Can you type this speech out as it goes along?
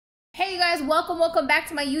Hey you guys, welcome back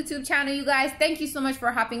to my YouTube channel. You guys, thank you so much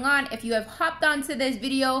for hopping on. If you have hopped onto this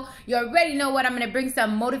video, you already know what I'm going to bring: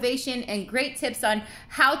 some motivation and great tips on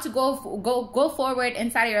how to go forward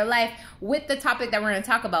inside of your life with the topic that we're going to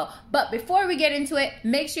talk about. But before we get into it,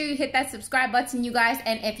 make sure you hit that subscribe button, you guys.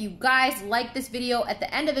 And if you guys like this video, at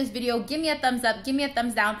the end of this video, give me a thumbs up, give me a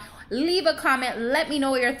thumbs down, leave a comment, let me know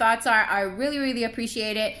what your thoughts are. I really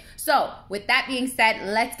appreciate it. So with that being said,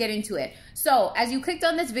 let's get into it. So as you clicked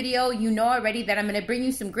on this video, you know already that I'm going to bring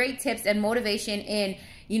you some great tips and motivation in,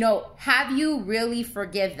 have you really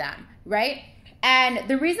forgive them, right? And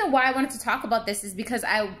the reason why I wanted to talk about this is because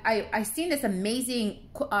I seen this amazing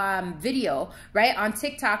video, right, on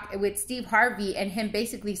TikTok with Steve Harvey, and him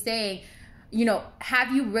basically saying,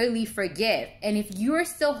 have you really forgive? And if you're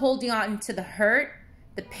still holding on to the hurt,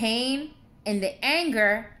 the pain, and the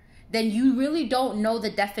anger, then you really don't know the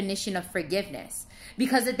definition of forgiveness.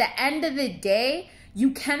 Because at the end of the day,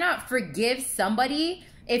 you cannot forgive somebody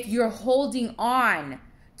if you're holding on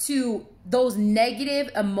to those negative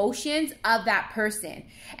emotions of that person.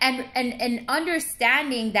 And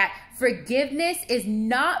understanding that forgiveness is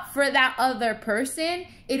not for that other person,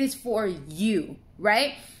 it is for you,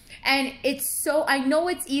 right? And I know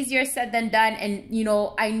it's easier said than done. And,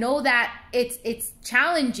 I know that it's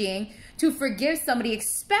challenging to forgive somebody,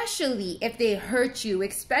 especially if they hurt you,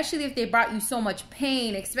 especially if they brought you so much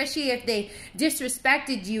pain, especially if they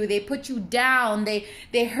disrespected you, they put you down,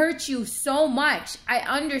 they hurt you so much. I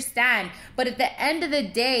understand. But at the end of the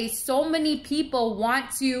day, so many people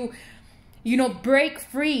want to break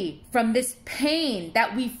free from this pain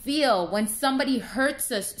that we feel when somebody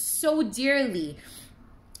hurts us so dearly.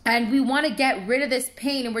 And we want to get rid of this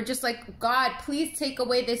pain, and we're just like, God, please take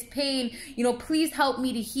away this pain. Please help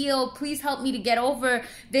me to heal. Please help me to get over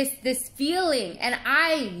this feeling. And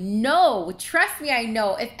I know, trust me, I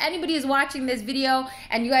know, if anybody is watching this video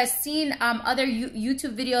and you guys seen other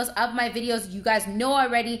YouTube videos of my videos, you guys know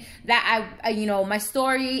already that my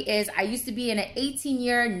story is I used to be in an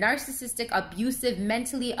 18-year narcissistic, abusive,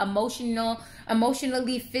 mentally,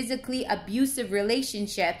 emotionally, physically abusive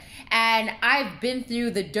relationship. And I've been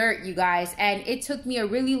through the dirt, you guys, and it took me a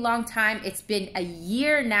really long time. It's been a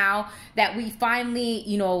year now that we finally,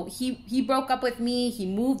 he broke up with me. He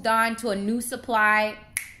moved on to a new supply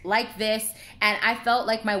like this, and I felt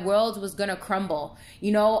like my world was gonna crumble.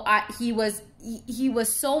 He was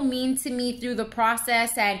so mean to me through the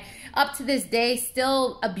process, and up to this day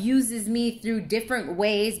still abuses me through different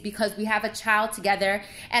ways because we have a child together.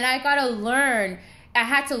 And I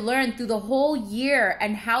had to learn through the whole year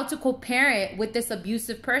and how to co-parent with this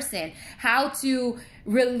abusive person, how to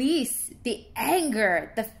release the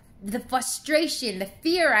anger, the frustration, the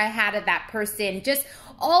fear I had of that person, just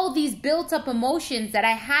all these built up emotions that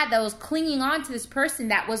I had that was clinging on to this person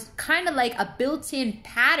that was kind of like a built-in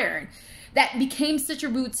pattern that became such a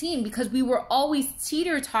routine because we were always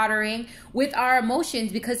teeter-tottering with our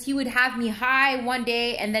emotions, because he would have me high one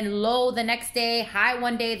day and then low the next day, high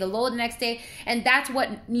one day, the low the next day. And that's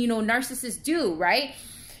what, narcissists do, right?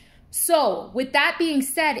 So with that being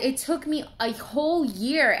said, it took me a whole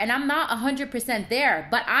year, and I'm not 100% there,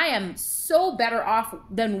 but I am so better off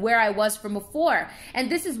than where I was from before. And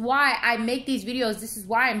this is why I make these videos. This is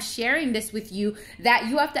why I'm sharing this with you, that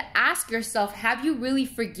you have to ask yourself, have you really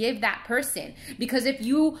forgive that person? Because if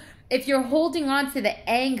you're holding on to the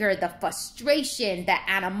anger, the frustration, the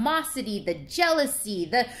animosity, the jealousy,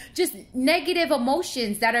 the just negative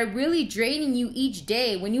emotions that are really draining you each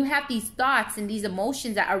day, when you have these thoughts and these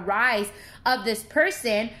emotions that arise of this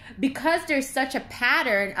person, because there's such a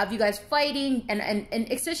pattern of you guys fighting, and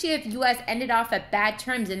especially if you guys ended off at bad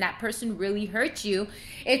terms and that person really hurt you,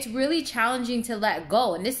 it's really challenging to let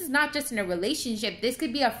go. And this is not just in a relationship. This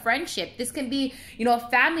could be a friendship. This can be, a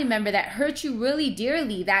family member that hurt you really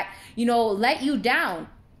dearly, that, let you down.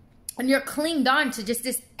 And you're clinged on to just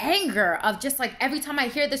this anger of just like, every time I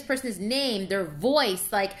hear this person's name, their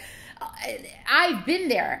voice, like, I've been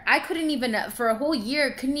there. I couldn't even, for a whole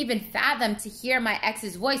year, couldn't even fathom to hear my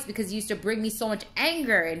ex's voice because he used to bring me so much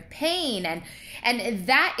anger and pain. And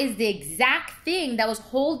that is the exact thing that was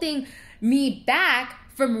holding me back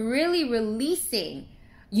from really releasing,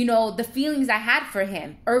 the feelings I had for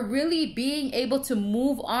him, or really being able to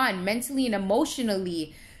move on mentally and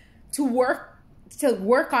emotionally, to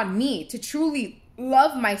work on me, to truly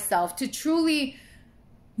love myself, to truly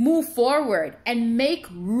move forward and make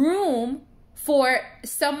room for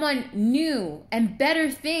someone new and better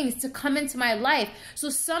things to come into my life. So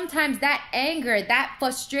sometimes that anger, that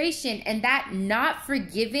frustration, and that not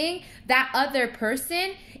forgiving that other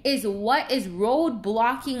person is what is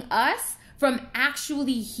roadblocking us from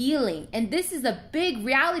actually healing. And this is a big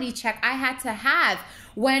reality check I had to have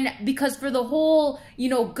because for the whole,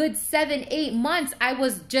 good 7-8 months,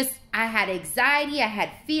 I had anxiety, I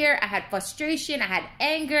had fear, I had frustration, I had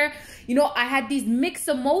anger. I had these mixed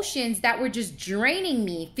emotions that were just draining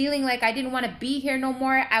me, feeling like I didn't want to be here no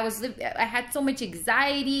more. I had so much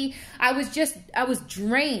anxiety. I was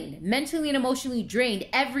drained, mentally and emotionally drained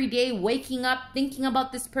every day, waking up, thinking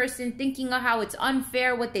about this person, thinking of how it's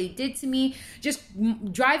unfair what they did to me, just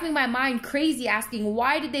driving my mind crazy, asking,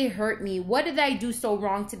 why did they hurt me? What did I do so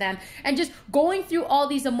wrong to them? And just going through all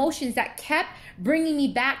these emotions that kept bringing me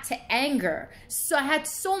back to anger. So I had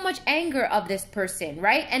so much anger of this person,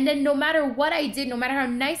 right? And then no matter what I did, no matter how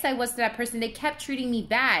nice I was to that person, they kept treating me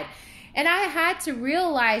bad. And I had to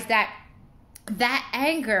realize that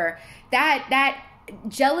anger, that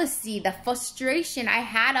jealousy, the frustration I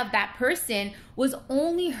had of that person was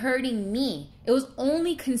only hurting me. It was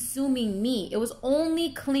only consuming me. It was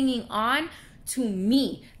only clinging on to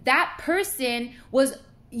me. That person was,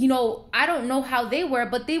 I don't know how they were,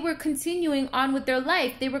 but they were continuing on with their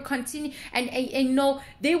life. They were continuing, and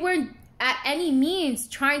they weren't at any means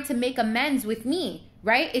trying to make amends with me,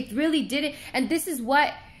 right? It really didn't. And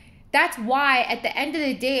that's why at the end of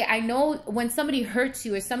the day, I know when somebody hurts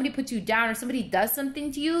you or somebody puts you down or somebody does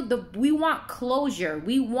something to you, we want closure.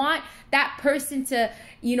 We want that person to,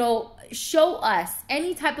 show us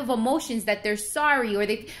any type of emotions that they're sorry,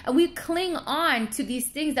 and we cling on to these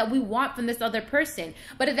things that we want from this other person.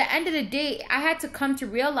 But at the end of the day, I had to come to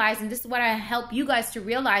realize, and this is what I help you guys to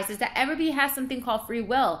realize, is that everybody has something called free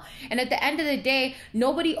will. And at the end of the day,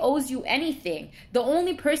 nobody owes you anything. The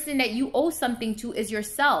only person that you owe something to is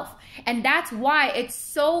yourself. And that's why it's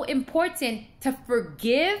so important to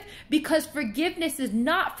forgive, because forgiveness is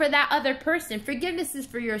not for that other person. Forgiveness is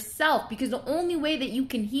for yourself, because the only way that you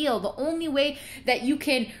can heal, the only way that you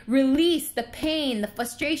can release the pain, the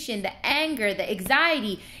frustration, the anger, the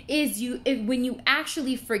anxiety is when you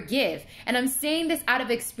actually forgive. And I'm saying this out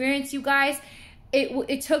of experience, you guys.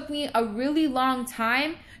 It took me a really long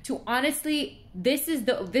time to honestly, this is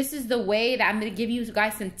the way that I'm going to give you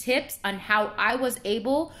guys some tips on how I was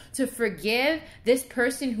able to forgive this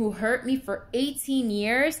person who hurt me for 18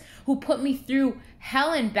 years, who put me through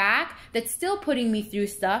hell and back, that's still putting me through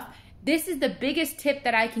stuff. This is the biggest tip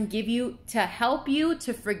that I can give you to help you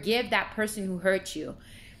to forgive that person who hurt you.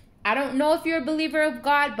 I don't know if you're a believer of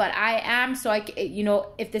God, but I am. So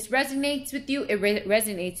if this resonates with you, it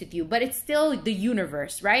resonates with you. But it's still the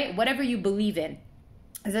universe, right? Whatever you believe in.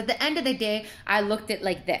 Because at the end of the day, I looked at it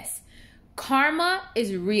like this. Karma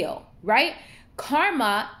is real, right?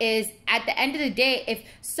 Karma is, at the end of the day, if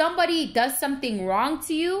somebody does something wrong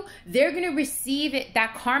to you, they're going to receive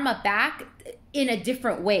that karma back in a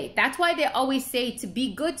different way. That's why they always say to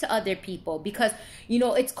be good to other people, because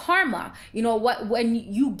it's karma. When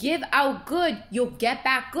you give out good, you'll get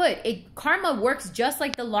back good. Karma works just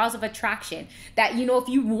like the laws of attraction, that if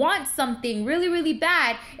you want something really, really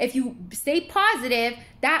bad, if you stay positive,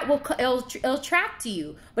 it'll attract to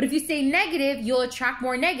you. But if you stay negative, you'll attract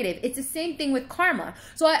more negative. It's the same thing with karma.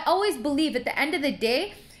 So I always believe at the end of the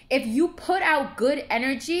day, if you put out good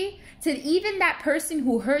energy to even that person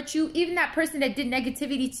who hurt you, even that person that did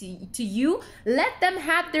negativity to you, let them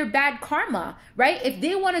have their bad karma, right? If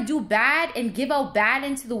they want to do bad and give out bad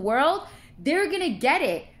into the world, they're going to get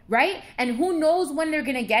it, right? And who knows when they're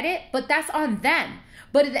going to get it, but that's on them.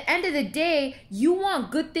 But at the end of the day, you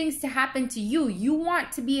want good things to happen to you. You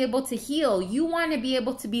want to be able to heal. You want to be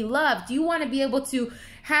able to be loved. You want to be able to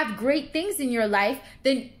have great things in your life.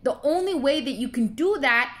 Then the only way that you can do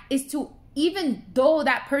that is to, even though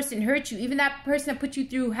that person hurt you, even that person that put you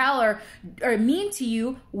through hell or mean to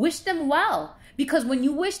you, wish them well. Because when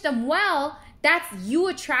you wish them well, that's you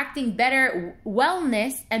attracting better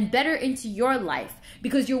wellness and better into your life,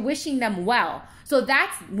 because you're wishing them well. So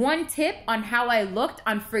that's one tip on how I looked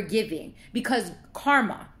on forgiving, because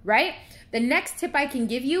karma, right? The next tip I can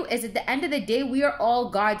give you is, at the end of the day, we are all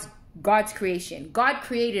God's creation. God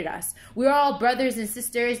created us. We're all brothers and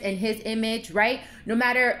sisters in his image, right? No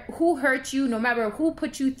matter who hurt you, no matter who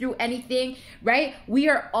put you through anything, right? We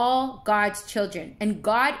are all God's children, and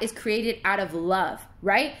God is created out of love,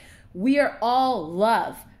 right? We are all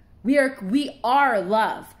love. We are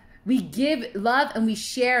love. We give love and we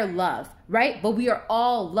share love, right? But we are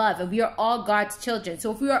all love, and we are all God's children.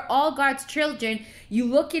 So if we are all God's children, you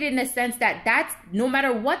look at it in a sense that that's, no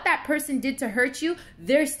matter what that person did to hurt you,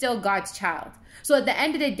 they're still God's child. So at the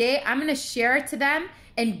end of the day, I'm going to share it to them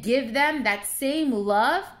and give them that same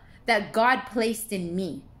love that God placed in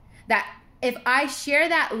me. That if I share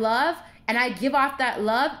that love and I give off that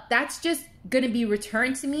love, that's just going to be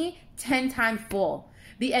returned to me 10 times full.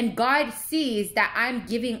 And God sees that I'm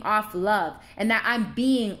giving off love and that I'm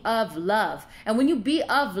being of love. And when you be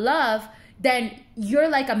of love, then you're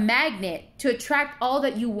like a magnet to attract all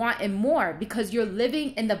that you want and more, because you're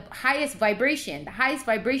living in the highest vibration. The highest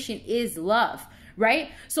vibration is love, right?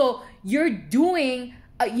 So you're doing,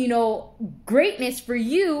 greatness for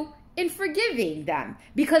you in forgiving them,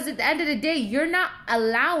 because at the end of the day, you're not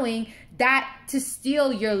allowing that to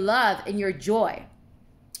steal your love and your joy.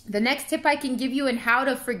 The next tip I can give you in how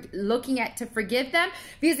to to forgive them,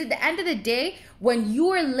 because at the end of the day, when you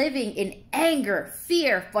are living in anger,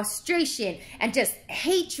 fear, frustration, and just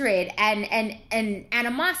hatred and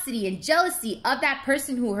animosity and jealousy of that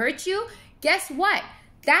person who hurt you, guess what?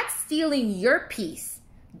 That's stealing your peace.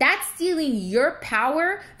 That's stealing your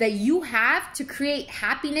power that you have to create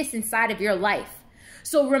happiness inside of your life.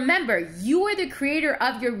 So remember, you are the creator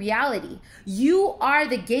of your reality. You are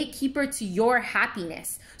the gatekeeper to your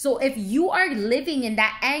happiness. So if you are living in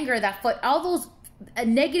that anger, all those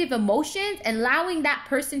negative emotions, and allowing that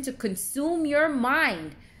person to consume your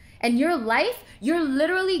mind and your life, you're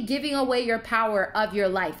literally giving away your power of your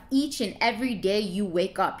life each and every day you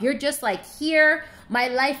wake up. You're just like, here, my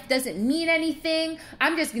life doesn't mean anything.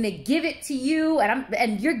 I'm just gonna give it to you,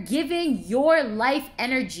 and you're giving your life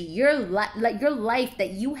energy, your life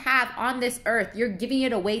that you have on this earth. You're giving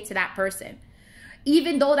it away to that person,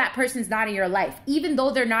 even though that person's not in your life, even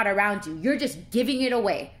though they're not around you. You're just giving it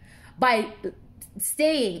away by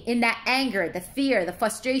staying in that anger, the fear, the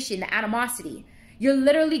frustration, the animosity. You're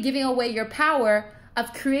literally giving away your power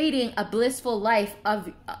of creating a blissful life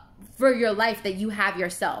for your life that you have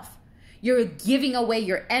yourself. You're giving away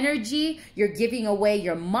your energy. You're giving away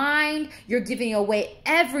your mind. You're giving away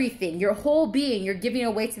everything, your whole being. You're giving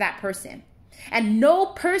away to that person. And no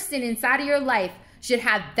person inside of your life should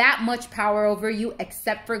have that much power over you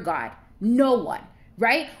except for God. No one,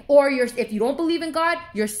 right? Or if you don't believe in God,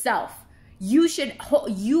 yourself. You should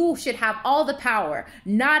have all the power,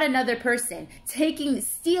 not another person,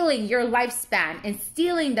 stealing your lifespan and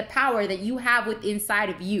stealing the power that you have inside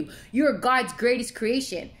of you. You're God's greatest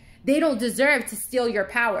creation. They don't deserve to steal your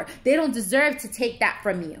power. They don't deserve to take that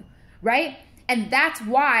from you, right? And that's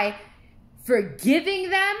why forgiving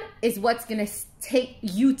them is what's going to take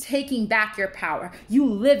you taking back your power. You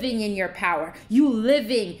living in your power. You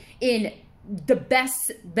living in the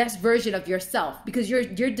best version of yourself, because you're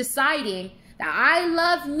deciding that I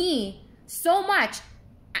love me so much,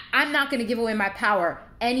 I'm not going to give away my power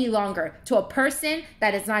any longer to a person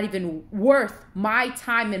that is not even worth my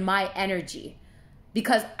time and my energy,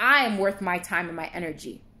 because I am worth my time and my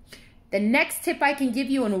energy. The next tip I can give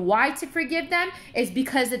you on why to forgive them is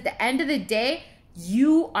because at the end of the day,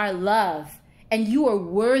 you are love. And you are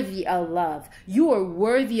worthy of love. You are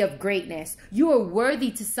worthy of greatness. You are worthy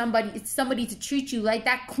to somebody to treat you like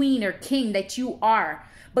that queen or king that you are.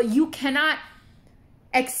 But you cannot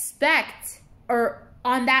expect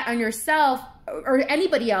on yourself or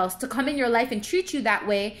anybody else to come in your life and treat you that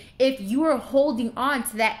way if you are holding on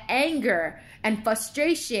to that anger and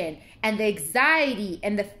frustration and the anxiety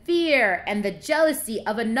and the fear and the jealousy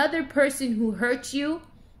of another person who hurt you,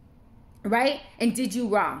 right? And did you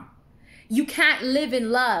wrong. You can't live in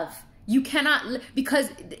love. You cannot, because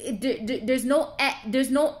there's no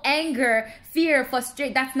anger, fear,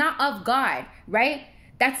 frustration. That's not of God, right?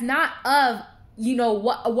 That's not of,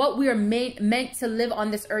 what we are meant to live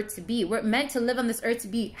on this earth to be. We're meant to live on this earth to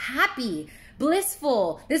be happy,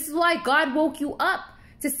 blissful. This is why God woke you up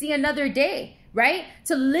to see another day, right?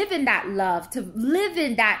 To live in that love, to live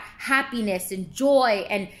in that happiness and joy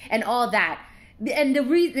and all that. And the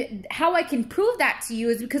reason how I can prove that to you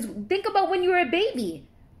is because think about when you were a baby.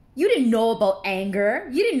 You didn't know about anger.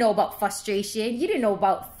 You didn't know about frustration. You didn't know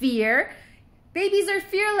about fear. Babies are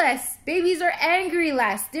fearless. Babies are angry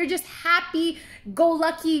less. They're just happy, go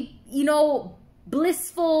lucky,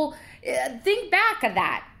 blissful. Think back of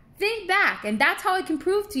that. Think back. And that's how I can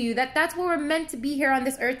prove to you that that's what we're meant to be here on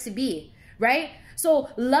this earth to be, right? So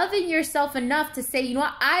loving yourself enough to say,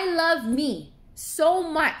 I love me so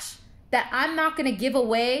much that I'm not going to give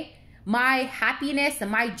away my happiness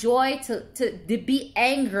and my joy to be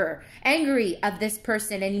angry of this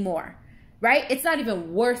person anymore, right? It's not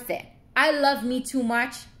even worth it. I love me too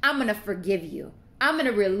much. I'm going to forgive you. I'm going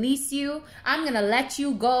to release you. I'm going to let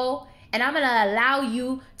you go, and I'm going to allow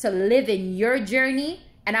you to live in your journey,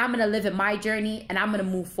 and I'm going to live in my journey, and I'm going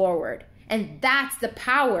to move forward. And that's the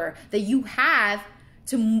power that you have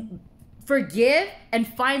to forgive and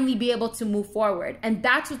finally be able to move forward. And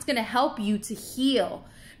that's what's going to help you to heal,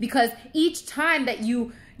 because each time that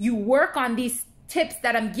you work on these tips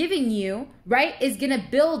that I'm giving you, right, is going to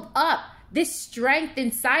build up this strength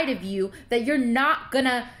inside of you that you're not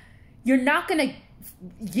gonna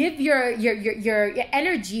give your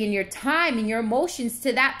energy and your time and your emotions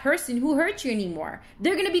to that person who hurt you anymore.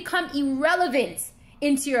 They're going to become irrelevant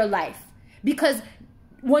into your life, because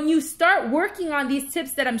when you start working on these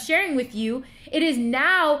tips that I'm sharing with you, it is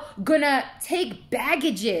now going to take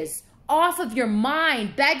baggages off of your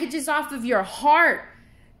mind, baggages off of your heart,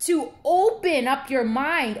 to open up your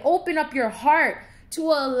mind, open up your heart, to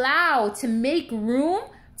allow, to make room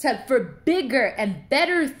for bigger and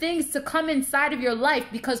better things to come inside of your life.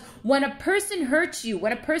 Because when a person hurts you,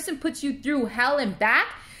 when a person puts you through hell and back,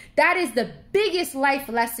 that is the biggest life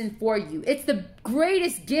lesson for you. It's the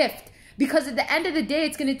greatest gift, because at the end of the day,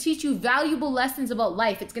 it's going to teach you valuable lessons about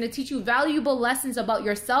life. It's going to teach you valuable lessons about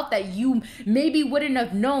yourself that you maybe wouldn't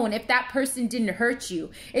have known if that person didn't hurt you.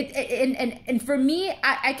 And for me,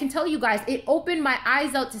 I can tell you guys, it opened my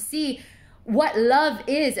eyes out to see what love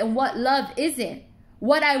is and what love isn't.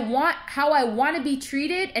 What I want, how I want to be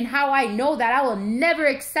treated, and how I know that I will never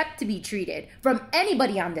accept to be treated from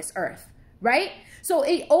anybody on this earth, right? So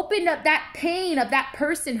it opened up that pain of that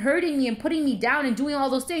person hurting me and putting me down and doing all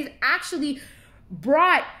those things, actually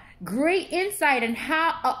brought great insight and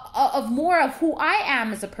of more of who I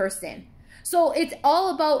am as a person. So it's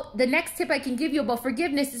all about, the next tip I can give you about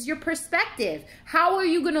forgiveness is your perspective. How are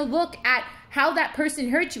you going to look at how that person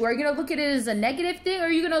hurt you? Are you going to look at it as a negative thing? Or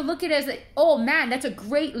are you going to look at it as, oh man, that's a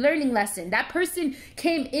great learning lesson. That person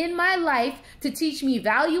came in my life to teach me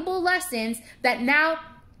valuable lessons that now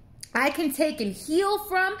I can take and heal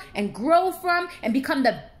from and grow from and become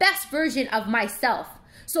the best version of myself.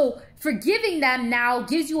 So forgiving them now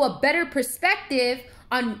gives you a better perspective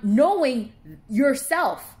on knowing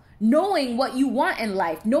yourself, knowing what you want in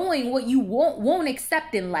life, knowing what you won't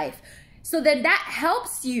accept in life. So then that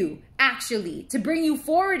helps you actually to bring you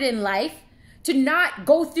forward in life, to not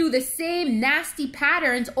go through the same nasty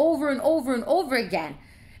patterns over and over and over again.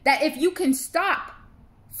 That if you can stop,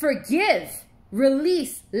 forgive,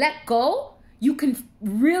 release, let go, you can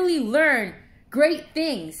really learn great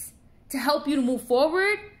things to help you to move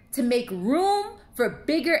forward, to make room for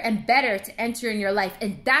bigger and better to enter in your life.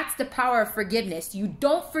 And that's the power of forgiveness. You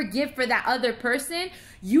don't forgive for that other person.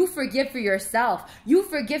 You forgive for yourself. You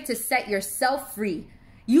forgive to set yourself free.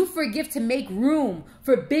 You forgive to make room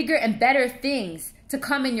for bigger and better things to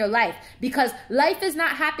come in your life, because life is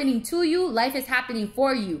not happening to you, life is happening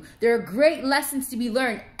for you. There are great lessons to be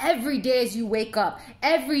learned every day as you wake up,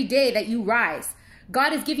 every day that you rise.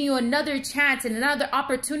 God is giving you another chance and another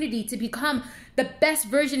opportunity to become the best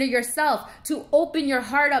version of yourself, to open your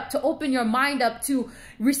heart up, to open your mind up, to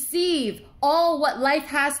receive all what life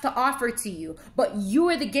has to offer to you. But you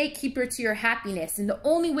are the gatekeeper to your happiness. And the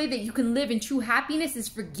only way that you can live in true happiness is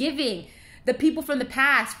forgiving the people from the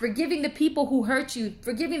past, forgiving the people who hurt you,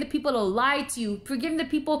 forgiving the people who lied to you, forgiving the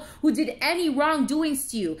people who did any wrongdoings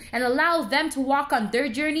to you, and allow them to walk on their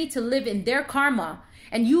journey to live in their karma.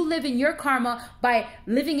 And you live in your karma by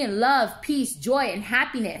living in love, peace, joy, and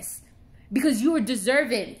happiness, because you are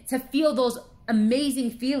deserving to feel those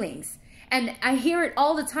amazing feelings. And I hear it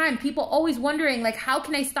all the time. People always wondering, like, how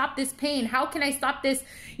can I stop this pain? How can I stop this,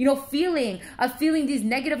 feeling these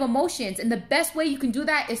negative emotions? And the best way you can do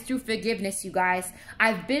that is through forgiveness, you guys.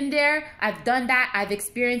 I've been there. I've done that. I've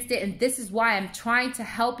experienced it. And this is why I'm trying to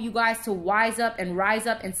help you guys to wise up and rise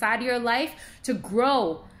up inside of your life, to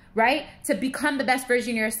grow, right? To become the best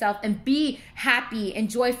version of yourself and be happy and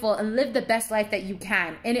joyful and live the best life that you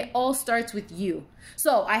can. And it all starts with you.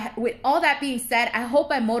 So with all that being said, I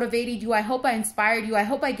hope I motivated you. I hope I inspired you. I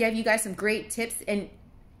hope I gave you guys some great tips and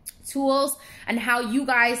tools and how you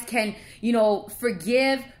guys can,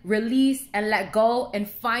 forgive, release, and let go, and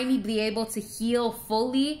finally be able to heal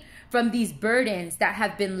fully from these burdens that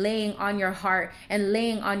have been laying on your heart and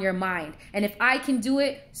laying on your mind. And if I can do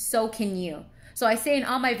it, so can you. So I say in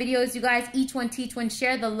all my videos, you guys, each one teach one,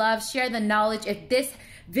 share the love, share the knowledge. If this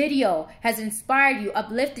video has inspired you,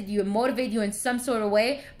 uplifted you, and motivated you in some sort of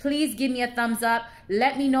way, please give me a thumbs up.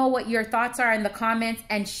 Let me know what your thoughts are in the comments,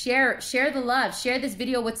 and share the love. Share this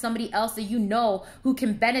video with somebody else that you know who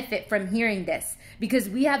can benefit from hearing this, because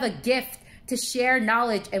we have a gift to share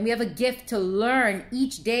knowledge, and we have a gift to learn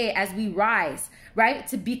each day as we rise, right?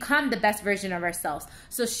 To become the best version of ourselves.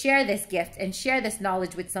 So share this gift and share this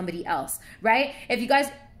knowledge with somebody else, right? If you guys,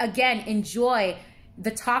 again, enjoy the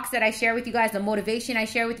talks that I share with you guys, the motivation I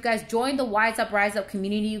share with you guys, join the Wise Up, Rise Up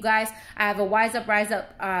community, you guys. I have a Wise Up, Rise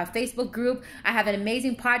Up Facebook group. I have an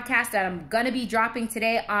amazing podcast that I'm going to be dropping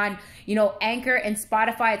today on, Anchor and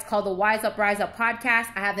Spotify. It's called the Wise Up, Rise Up podcast.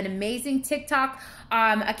 I have an amazing TikTok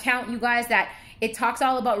account, you guys, that it talks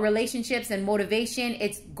all about relationships and motivation.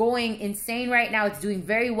 It's going insane right now. It's doing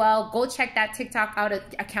very well. Go check that TikTok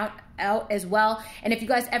account out as well. And if you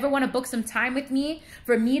guys ever want to book some time with me,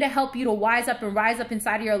 for me to help you to wise up and rise up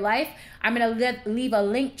inside of your life, I'm going to leave a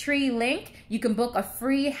Linktree link. You can book a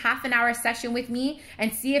free half-an-hour session with me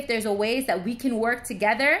and see if there's a ways that we can work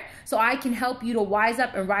together so I can help you to wise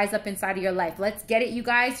up and rise up inside of your life. Let's get it, you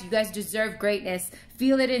guys. You guys deserve greatness.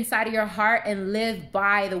 Feel it inside of your heart and live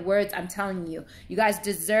by the words I'm telling you. You guys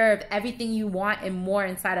deserve everything you want and more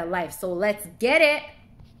inside of life. So let's get it.